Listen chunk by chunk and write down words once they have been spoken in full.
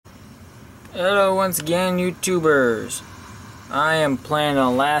Hello once again, YouTubers. I am playing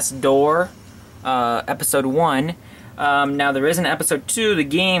on Last Door, episode 1. Now there is an episode 2, the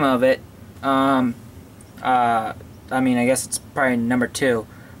game of it. I guess it's probably number 2.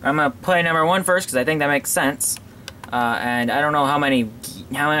 I'm gonna play number 1 first because I think that makes sense. And I don't know I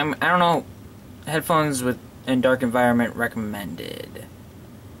don't know, headphones in dark environment recommended.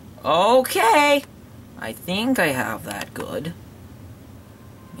 Okay, I think I have that good.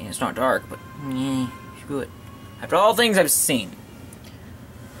 I mean, it's not dark, but it's good. After all things I've seen.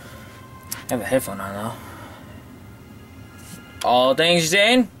 I have a headphone on, though. All things you've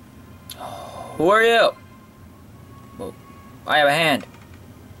seen? Who are you? Whoa. I have a hand.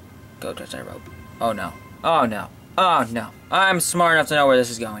 Go touch that rope. Oh, no. Oh, no. Oh, no. I'm smart enough to know where this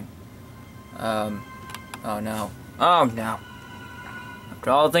is going. Oh, no. Oh, no. After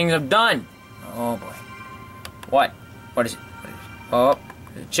all the things I've done. Oh, boy. What? What is it? Oh.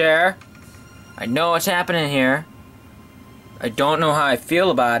 The chair. I know what's happening here. I don't know how I feel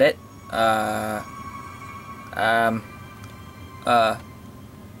about it. Oh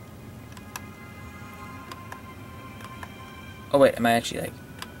wait, am I actually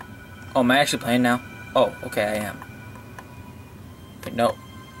oh, am I actually playing now? Oh, okay, I am. Okay, no.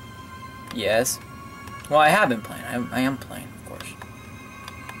 Yes. Well, I have been playing. I am playing, of course.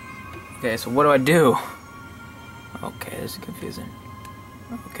 Okay, so what do I do? Okay, this is confusing.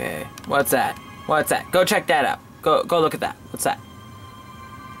 Okay, what's that? What's that? Go check that out. Go look at that. What's that?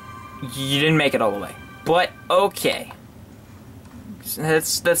 You didn't make it all the way, but okay.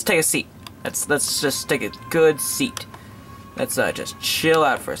 Let's take a seat. Let's just take a good seat. Let's just chill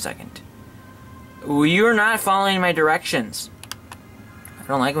out for a second. You're not following my directions. I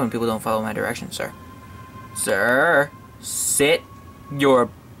don't like it when people don't follow my directions, sir. Sir, sit your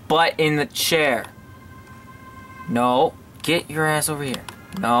butt in the chair. No, get your ass over here.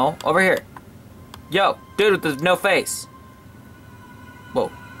 No, over here. Yo, dude with the no face. Whoa.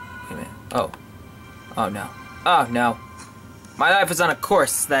 Wait a minute. Oh. Oh no. Oh no. My life is on a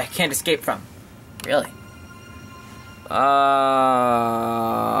course that I can't escape from. Really?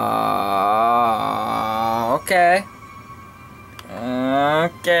 Okay.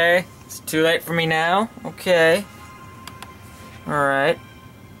 Okay. It's too late for me now. Okay. Alright.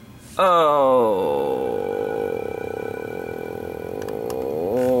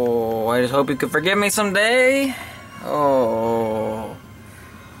 I just hope you could forgive me someday. Oh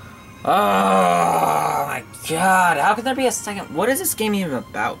my god, how could there be a second? What is this game even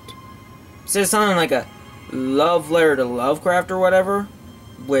about? Is it something like a love letter to Lovecraft or whatever?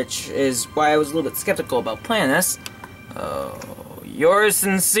 Which is why I was a little bit skeptical about playing this. Oh, yours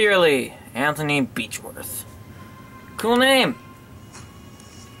sincerely, Anthony Beechworth. Cool name.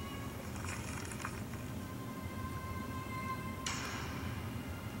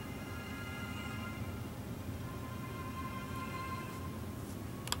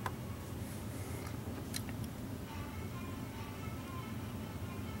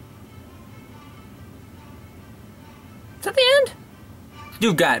 Is that the end?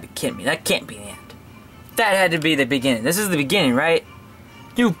 You gotta be kidding me. That can't be the end. That had to be the beginning. This is the beginning, right?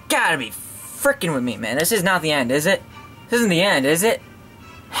 You gotta be freaking with me, man. This is not the end, is it? This isn't the end, is it?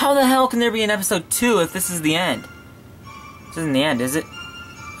 How the hell can there be an episode 2 if this is the end? This isn't the end, is it?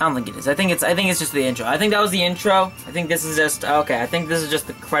 I don't think it is. I think it's just the intro. I think that was the intro. I think this is just okay. I think this is just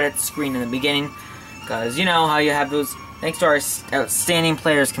the credits screen in the beginning, because you know how you have those. Thanks to our outstanding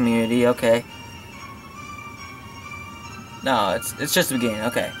players community. Okay. No, it's just the beginning,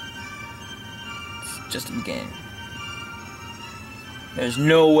 okay. It's just the beginning. There's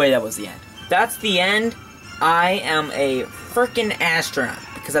no way that was the end. If that's the end, I am a frickin' astronaut.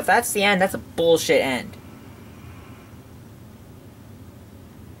 Because if that's the end, that's a bullshit end.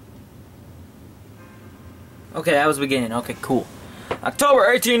 Okay, that was the beginning. Okay, cool. October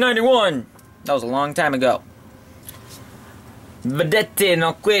 1891! That was a long time ago. Vedete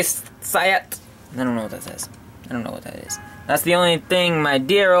no quest sayat. I don't know what that says. I don't know what that is. That's the only thing my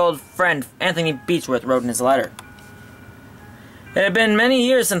dear old friend Anthony Beechworth wrote in his letter. It had been many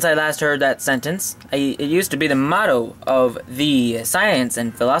years since I last heard that sentence. It used to be the motto of the science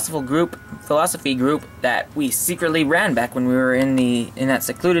and philosophy group that we secretly ran back when we were in that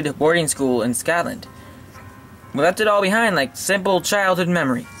secluded boarding school in Scotland. We left it all behind like simple childhood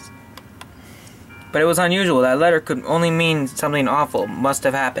memories. But it was unusual. That letter could only mean something awful must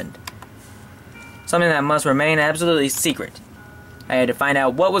have happened. Something that must remain absolutely secret. I had to find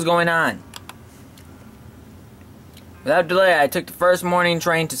out what was going on. Without delay, I took the first morning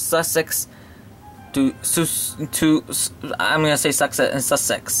train to Sussex. I'm gonna say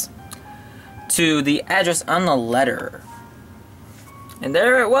Sussex. To the address on the letter. And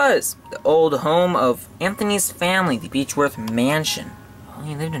there it was, the old home of Anthony's family, the Beechworth Mansion. Oh,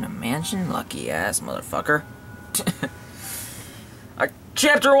 he lived in a mansion? Lucky ass motherfucker.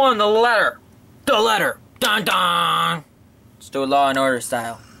 Chapter 1, the letter. The letter. Dun dun. Still Law and Order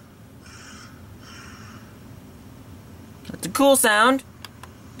style. It's a cool sound.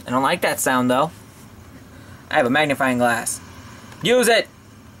 I don't like that sound though. I have a magnifying glass. Use it.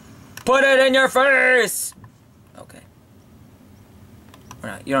 Put it in your face. Okay. Or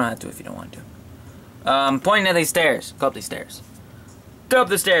not. You don't have to if you don't want to. Pointing at these stairs. Go up these stairs. Go up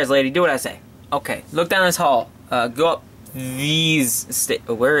the stairs, lady. Do what I say. Okay. Look down this hall. Go up these stairs.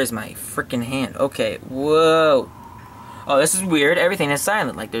 Where is my freaking hand? Okay. Whoa. Oh, this is weird. Everything is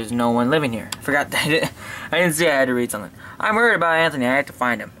silent, like there's no one living here. Forgot that I didn't see I had to read something. I'm worried about Anthony. I have to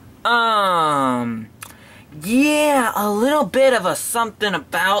find him. Yeah, a little bit of a something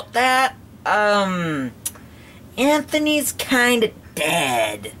about that. Anthony's kinda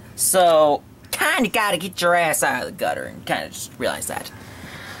dead. So, kinda gotta get your ass out of the gutter and kinda just realize that.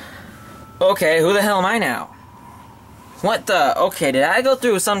 Okay, who the hell am I now? What the? Okay, did I go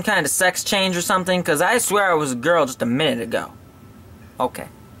through some kind of sex change or something? Because I swear I was a girl just a minute ago. Okay.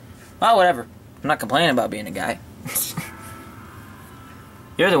 Well, whatever. I'm not complaining about being a guy.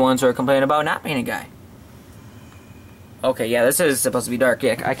 You're the ones who are complaining about not being a guy. Okay, yeah, this is supposed to be dark.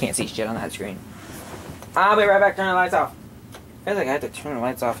 Yeah, I can't see shit on that screen. I'll be right back. Turn the lights off. I feel like I have to turn the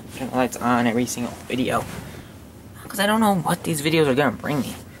lights off and turn the lights on every single video. Because I don't know what these videos are going to bring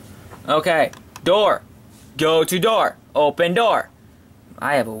me. Okay, door. Go to door. Open door.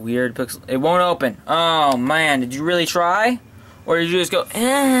 I have a weird pixel. It won't open. Oh, man. Did you really try? Or did you just go,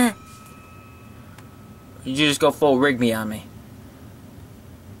 eh? Did you just go full rig me on me?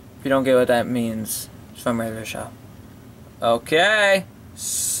 If you don't get what that means, it's from regular show. Okay.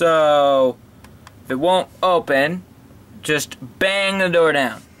 So, if it won't open, just bang the door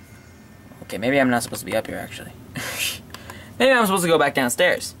down. Okay, maybe I'm not supposed to be up here, actually. Maybe I'm supposed to go back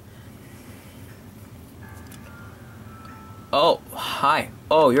downstairs. Oh, hi.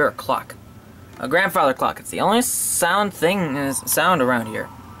 Oh, you're a clock. A grandfather clock. It's the only sound around here.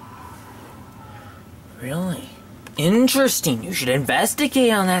 Really? Interesting. You should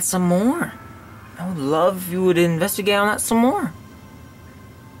investigate on that some more. I would love if you would investigate on that some more.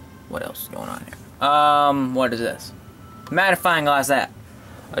 What else is going on here? What is this? Magnifying glass that.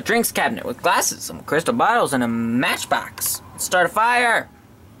 A drinks cabinet with glasses, some crystal bottles, and a matchbox. Let's start a fire.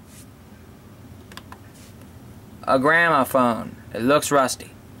 A gramophone. It looks rusty.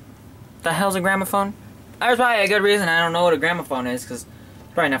 What the hell's a gramophone? There's probably a good reason I don't know what a gramophone is, because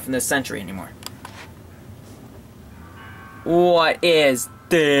it's probably not from this century anymore. What is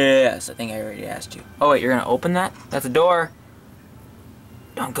this? I think I already asked you. Oh wait, you're gonna open that? That's a door.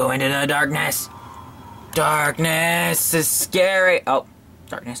 Don't go into the darkness. Darkness is scary. Oh,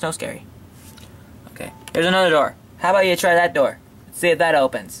 darkness, no scary. Okay, here's another door. How about you try that door? Let's see if that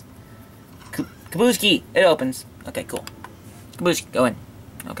opens. Kabushki, it opens. Okay, cool. Kabushki, go in.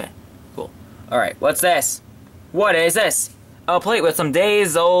 Okay, cool. Alright, what's this? What is this? A plate with some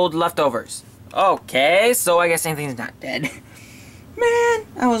days old leftovers. Okay, so I guess anything's not dead. Man,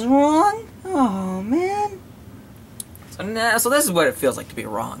 I was wrong. Oh, man. So this is what it feels like to be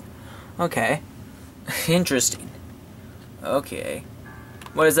wrong. Okay. Interesting. Okay.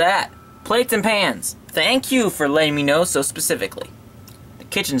 What is that? Plates and pans. Thank you for letting me know so specifically. The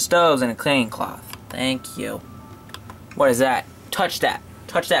kitchen stoves and a cleaning cloth. Thank you. What is that? Touch that.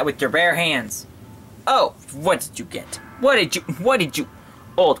 Touch that with your bare hands. Oh, what did you get? What did you...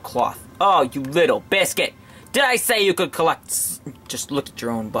 Old cloth. Oh, you little biscuit. Did I say you could collect... Just look at your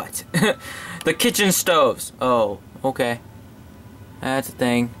own butt. The kitchen stoves. Oh, okay. That's a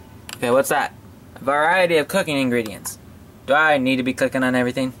thing. Okay, what's that? A variety of cooking ingredients. Do I need to be clicking on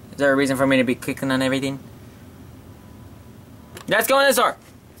everything? Is there a reason for me to be clicking on everything? Let's go in this door.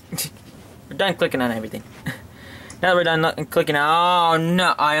 We're done clicking on everything. Now that we're done clicking on... Oh,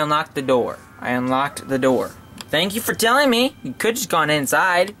 no. I unlocked the door. I unlocked the door. Thank you for telling me. You could just gone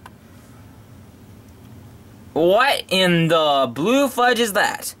inside. What in the blue fudge is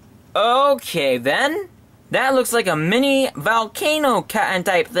that? Okay, then. That looks like a mini volcano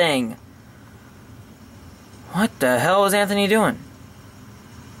type thing. What the hell is Anthony doing?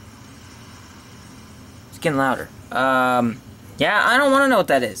 It's getting louder. Yeah, I don't want to know what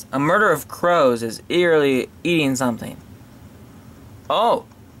that is. A murder of crows is eerily eating something. Oh.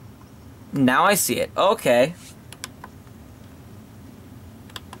 Now I see it. Okay.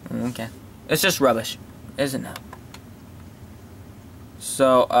 Okay. It's just rubbish, isn't it?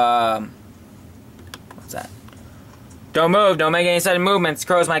 So, what's that? Don't move. Don't make any sudden movements.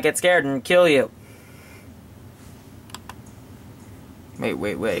 Crows might get scared and kill you.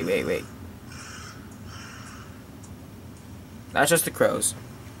 Wait. That's just the crows.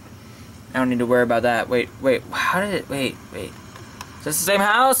 I don't need to worry about that. Wait. How did it... Wait. Is this the same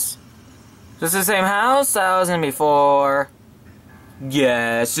house? Is this the same house I was in before?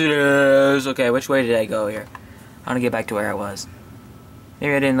 Yes, it is. Okay, which way did I go here? I want to get back to where I was.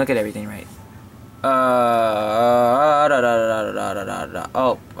 Maybe I didn't look at everything right. Oh,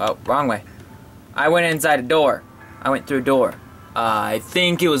 wrong way. I went inside a door. I went through a door. I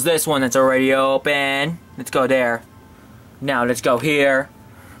think it was this one that's already open. Let's go there. Now let's go here.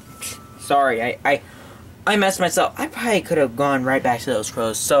 Sorry, I messed myself. I probably could have gone right back to those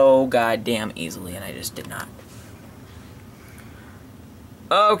crows so goddamn easily, and I just did not.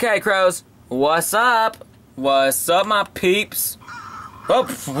 Okay, crows. What's up? What's up, my peeps?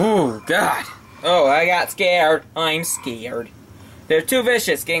 Oh, God. Oh, I got scared. I'm scared. They're too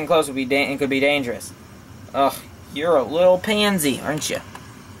vicious. Getting close could be dangerous. Ugh, you're a little pansy, aren't you?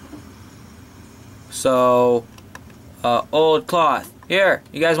 So, old cloth. Here,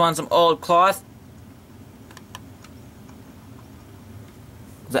 you guys want some old cloth?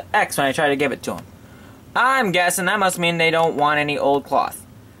 There's an X when I try to give it to them. I'm guessing that must mean they don't want any old cloth.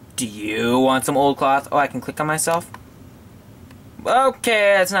 Do you want some old cloth? Oh, I can click on myself?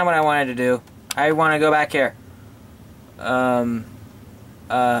 Okay, that's not what I wanted to do. I want to go back here.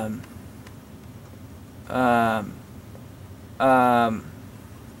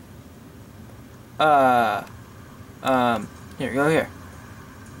 Here, go here.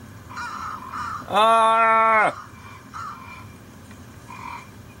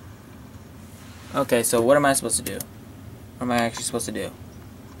 Okay, so what am I supposed to do? What am I actually supposed to do?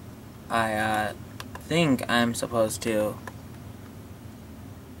 I think I'm supposed to...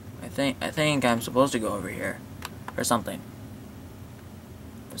 I think I'm supposed to go over here. Or something.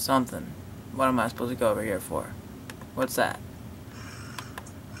 What am I supposed to go over here for? What's that?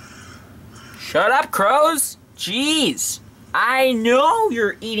 Shut up, crows! Jeez! I know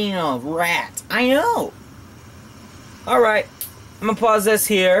you're eating a rat. I know! Alright. I'm gonna pause this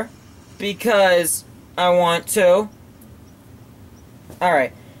here. Because I want to.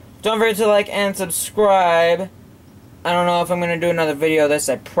 Alright. Don't forget to like and subscribe. I don't know if I'm going to do another video of this.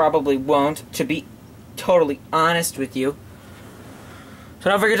 I probably won't, to be totally honest with you.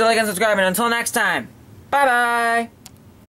 So don't forget to like and subscribe, and until next time, bye-bye!